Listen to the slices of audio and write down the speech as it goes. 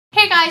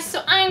guys,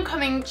 so I am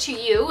coming to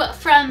you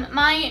from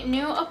my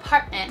new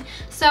apartment.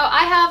 So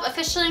I have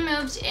officially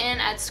moved in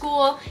at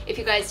school. If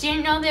you guys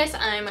didn't know this,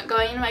 I'm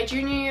going into my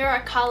junior year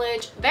at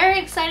college. Very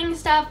exciting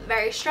stuff,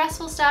 very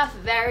stressful stuff,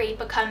 very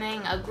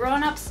becoming a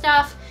grown-up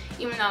stuff,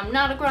 even though I'm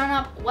not a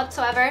grown-up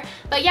whatsoever.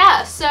 But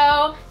yeah,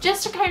 so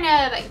just to kind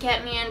of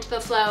get me into the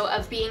flow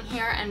of being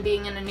here and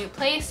being in a new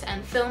place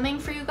and filming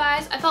for you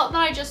guys, I thought that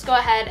I'd just go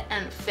ahead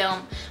and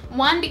film.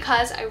 One,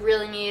 because I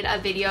really need a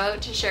video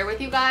to share with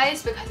you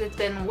guys because it's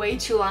been way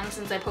too long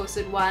since I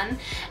posted one.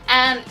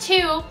 And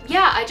two,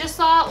 yeah, I just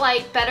thought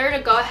like better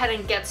to go ahead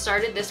and get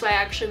started. This way I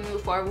actually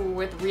move forward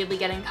with really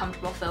getting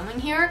comfortable filming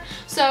here.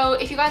 So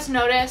if you guys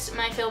noticed,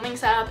 my filming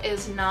setup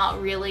is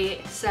not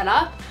really set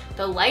up.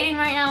 The lighting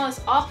right now is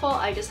awful.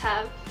 I just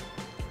have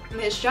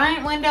this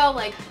giant window,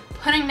 like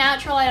putting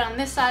natural light on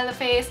this side of the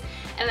face,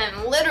 and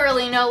then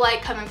literally no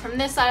light coming from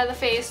this side of the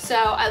face. So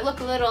I look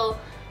a little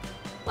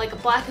like a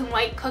black and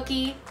white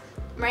cookie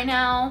right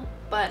now,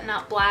 but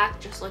not black,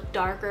 just like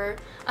darker.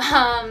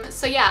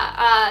 So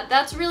yeah,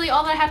 that's really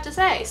all that I have to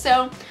say.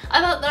 So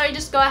I thought that I'd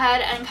just go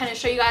ahead and kind of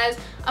show you guys.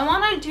 I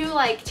want to do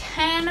like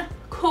 10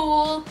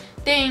 cool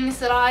things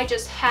that I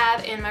just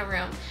have in my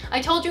room.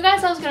 I told you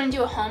guys I was going to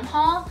do a home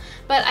haul,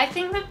 but I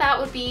think that that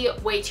would be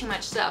way too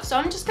much stuff. So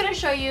I'm just going to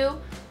show you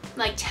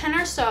like 10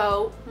 or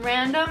so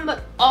random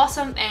but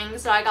awesome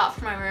things that I got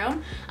for my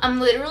room. I'm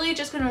literally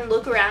just going to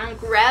look around,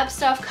 grab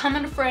stuff, come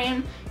into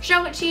frame,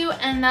 show it to you,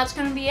 and that's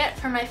going to be it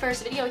for my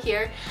first video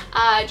here.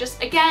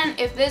 Just again,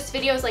 if this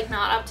video is like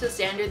not up to the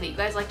standard that you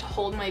guys like to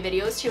hold my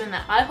videos to and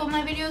that I hold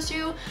my videos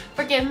to,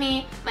 forgive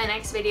me, my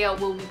next video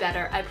will be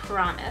better, I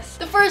promise.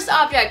 The first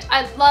object,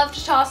 I'd love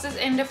to toss this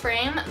into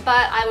frame,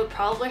 but I would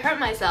probably hurt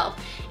myself.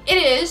 It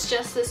is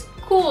just this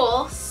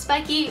cool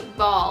spiky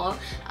ball.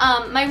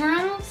 My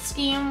room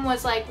scheme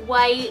was like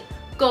white,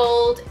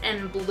 gold,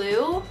 and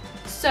blue.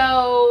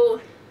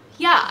 So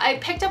yeah, I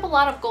picked up a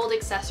lot of gold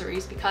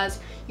accessories because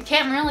you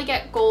can't really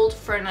get gold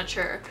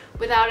furniture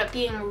without it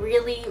being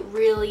really,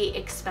 really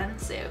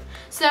expensive.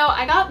 So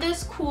I got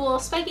this cool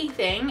spiky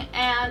thing,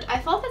 and I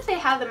thought that they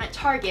had them at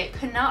Target,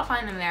 could not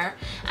find them there.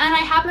 And I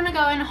happened to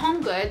go in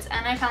Home Goods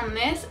and I found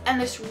this and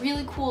this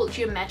really cool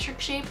geometric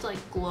shaped like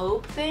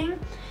globe thing.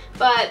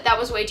 But that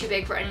was way too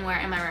big for anywhere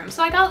in my room.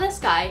 So I got this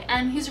guy,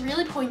 and he's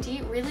really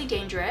pointy, really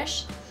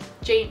dangerous.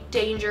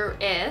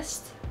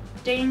 Dangerous.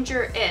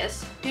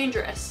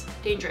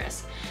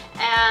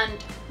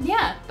 And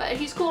yeah, but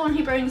he's cool and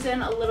he brings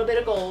in a little bit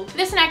of gold.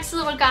 This next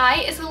little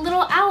guy is a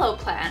little aloe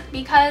plant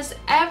because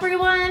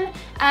everyone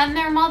and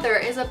their mother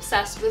is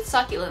obsessed with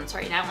succulents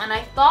right now. And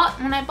I thought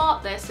when I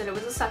bought this that it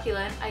was a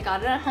succulent. I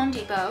got it at Home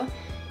Depot.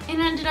 It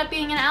ended up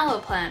being an aloe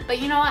plant. But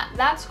you know what?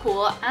 That's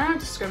cool. I don't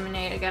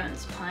discriminate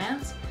against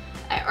plants.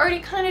 I already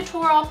kind of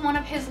tore off one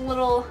of his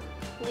little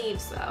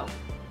leaves though.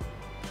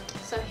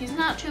 So he's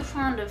not too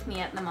fond of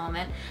me at the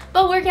moment,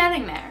 but we're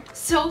getting there.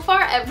 So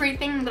far,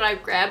 everything that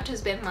I've grabbed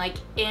has been like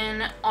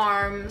in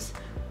arm's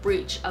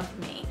reach of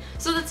me.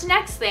 So this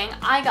next thing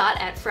I got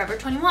at Forever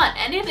 21,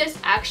 and it is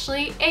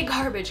actually a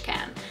garbage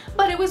can,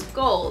 but it was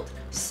gold.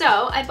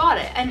 So I bought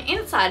it, and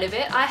inside of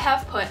it I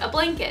have put a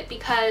blanket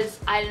because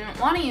I didn't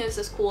want to use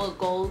this cool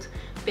gold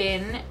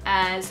bin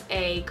as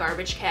a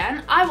garbage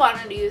can. I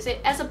wanted to use it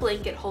as a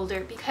blanket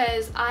holder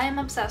because I am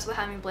obsessed with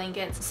having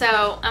blankets.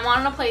 So I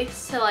wanted a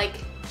place to like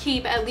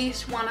keep at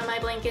least one of my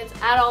blankets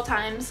at all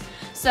times.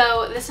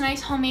 So this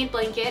nice homemade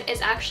blanket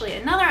is actually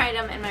another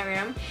item in my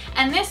room,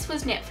 and this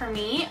was knit for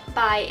me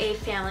by a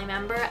family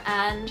member,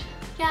 and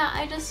yeah,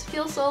 I just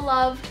feel so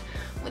loved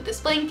with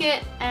this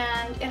blanket,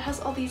 and it has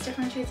all these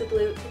different shades of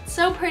blue. It's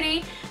so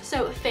pretty,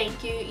 so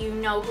thank you. You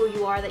know who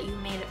you are that you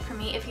made it for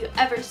me if you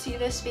ever see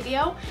this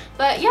video.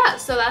 But yeah,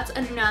 so that's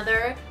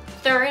another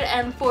third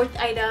and fourth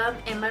item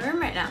in my room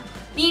right now.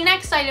 The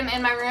next item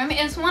in my room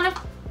is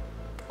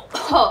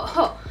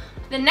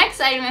the next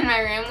item in my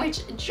room,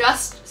 which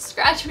just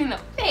scratched me in the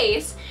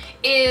face,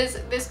 is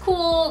this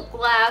cool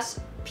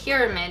glass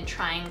pyramid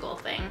triangle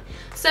thing.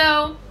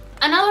 So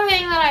another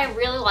thing that I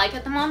really like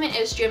at the moment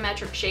is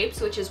geometric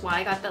shapes, which is why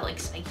I got that like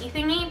spiky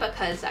thingy,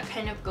 because that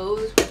kind of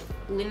goes with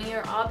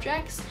linear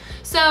objects.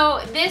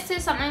 So this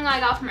is something that I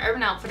got from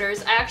Urban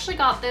Outfitters. I actually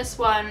got this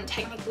one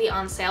technically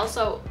on sale,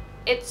 so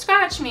it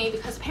scratched me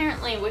because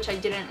apparently, which I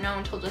didn't know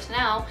until just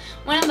now,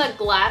 one of the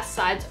glass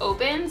sides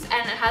opens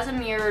and it has a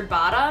mirrored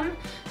bottom.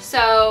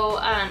 So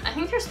I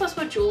think you're supposed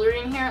to put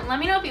jewelry in here. Let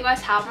me know if you guys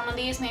have one of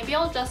these. Maybe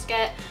I'll just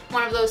get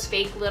one of those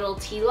fake little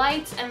tea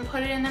lights and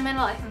put it in the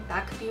middle. I think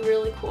that could be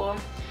really cool.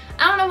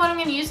 I don't know what I'm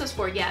going to use this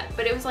for yet,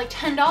 but it was like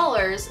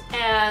 $10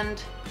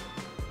 and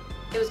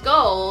it was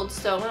gold,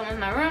 so it went with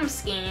my room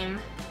scheme.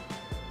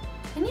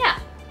 And yeah,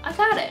 I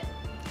got it.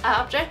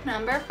 Object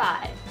number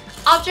 5.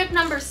 Object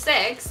number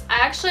 6, I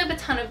actually have a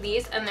ton of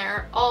these and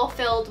they're all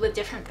filled with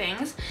different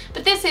things,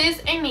 but this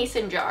is a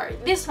mason jar.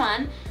 This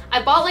one,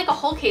 I bought like a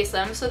whole case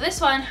of them, so this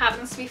one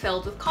happens to be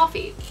filled with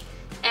coffee.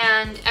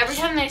 And every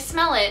time I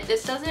smell it,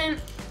 this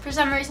doesn't for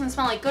some reason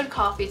smell like good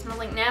coffee, it smells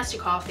like nasty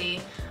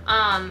coffee.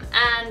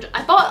 And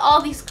I bought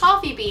all these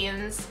coffee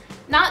beans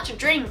not to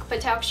drink,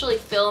 but to actually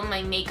fill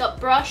my makeup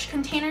brush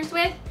containers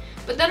with.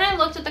 But then I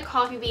looked at the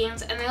coffee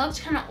beans and they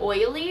looked kind of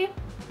oily,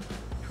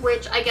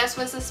 which I guess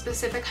was a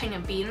specific kind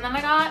of bean that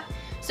I got.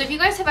 So if you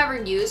guys have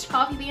ever used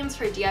coffee beans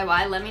for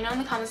DIY, let me know in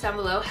the comments down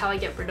below how I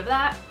get rid of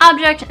that.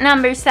 Object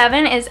number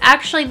 7 is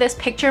actually this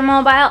picture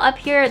mobile up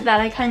here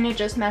that I kind of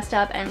just messed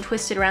up and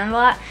twisted around a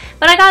lot.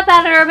 But I got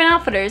that at Urban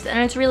Outfitters and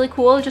it's really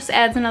cool. It just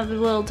adds another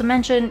little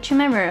dimension to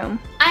my room.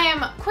 I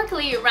am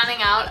quickly running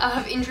out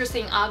of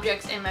interesting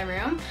objects in my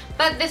room,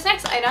 but this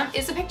next item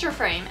is a picture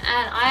frame,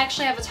 and I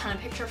actually have a ton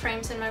of picture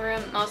frames in my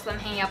room, most of them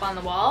hanging up on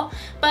the wall,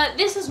 but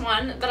this is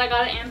one that I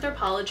got at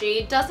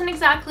Anthropologie. Doesn't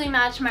exactly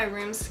match my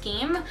room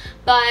scheme,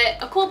 but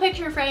a cool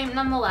picture frame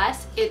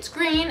nonetheless. It's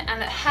green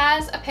and it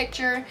has a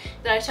picture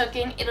that I took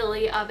in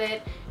Italy of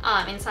it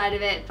inside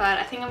of it, but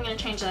I think I'm going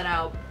to change that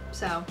out,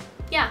 so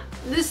yeah.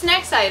 This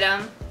next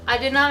item, I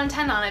did not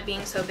intend on it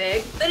being so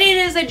big, but it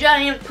is a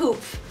giant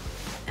poof.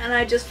 And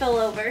I just fell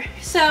over.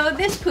 So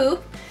this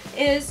poop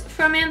is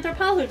from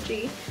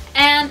Anthropologie,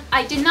 and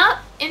I did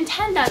not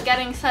intend on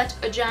getting such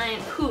a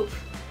giant poop,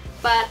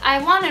 but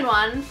I wanted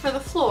one for the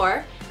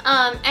floor,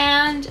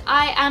 and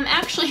I am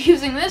actually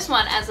using this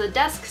one as a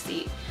desk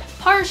seat,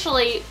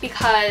 partially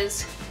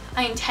because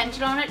I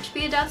intended on it to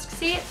be a desk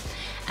seat,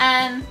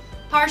 and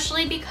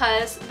partially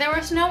because there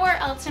was nowhere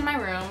else in my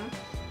room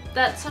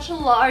that such a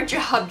large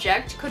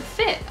object could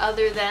fit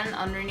other than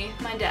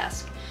underneath my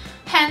desk.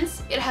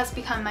 Hence, it has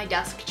become my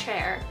desk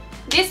chair.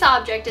 This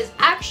object is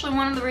actually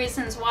one of the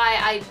reasons why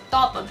I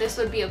thought that this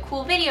would be a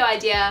cool video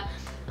idea,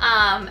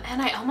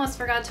 and I almost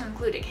forgot to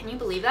include it. Can you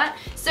believe that?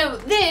 So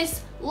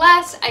this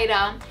last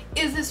item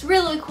is this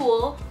really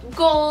cool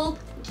gold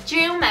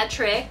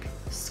geometric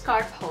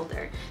scarf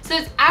holder. So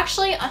it's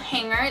actually a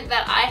hanger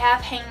that I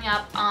have hanging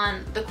up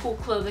on the cool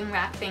clothing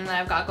rack thing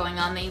that I've got going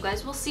on that you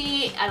guys will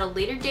see at a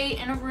later date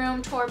in a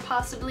room tour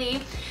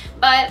possibly.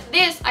 But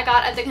this I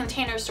got at the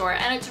Container Store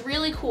and it's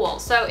really cool.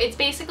 So it's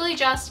basically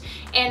just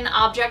an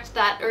object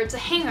that, or it's a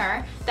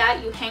hanger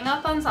that you hang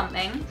up on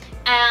something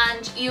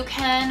and you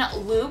can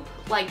loop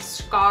like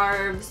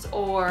scarves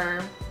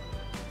or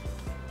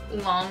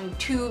long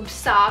tube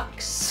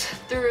socks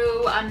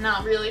through. I'm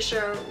not really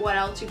sure what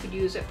else you could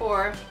use it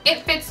for.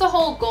 It fits the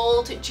whole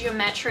gold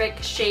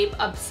geometric shape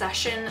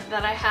obsession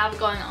that I have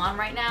going on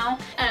right now,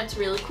 and it's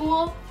really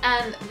cool,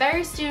 and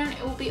very soon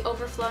it will be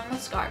overflowing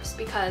with scarves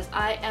because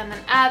I am an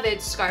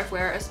avid scarf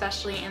wearer,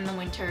 especially in the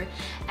winter,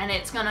 and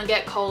it's gonna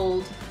get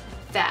cold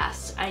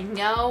fast. I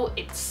know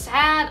it's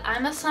sad,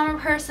 I'm a summer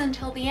person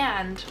till the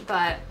end,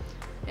 but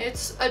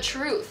it's a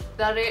truth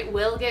that it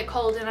will get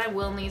cold and I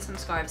will need some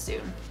scarves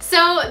soon. So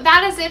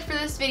that is it for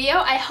this video.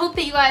 I hope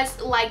that you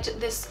guys liked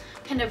this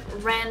kind of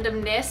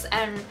randomness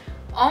and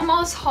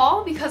almost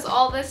haul, because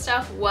all this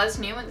stuff was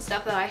new and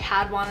stuff that I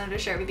had wanted to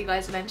share with you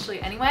guys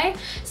eventually anyway.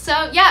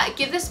 So yeah,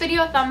 give this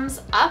video a thumbs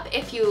up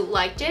if you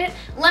liked it.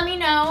 Let me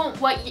know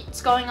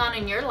what's going on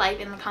in your life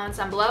in the comments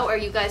down below. Are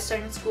you guys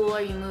starting school?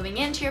 Are you moving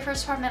into your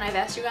first apartment? I've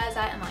asked you guys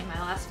that in like my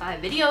last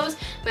 5 videos,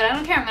 but I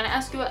don't care, I'm gonna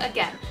ask you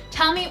again.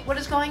 Tell me what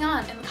is going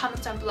on in the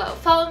comments down below.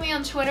 Follow me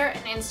on Twitter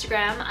and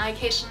Instagram. I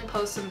occasionally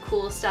post some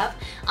cool stuff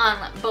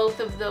on both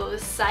of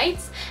those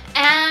sites.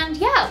 And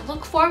yeah,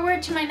 look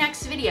forward to my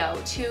next video,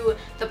 to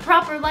the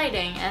proper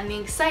lighting and the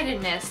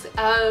excitedness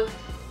of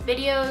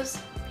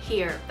videos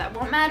here that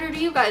won't matter to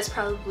you guys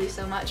probably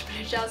so much, but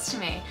it does to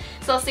me.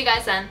 So I'll see you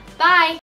guys then. Bye!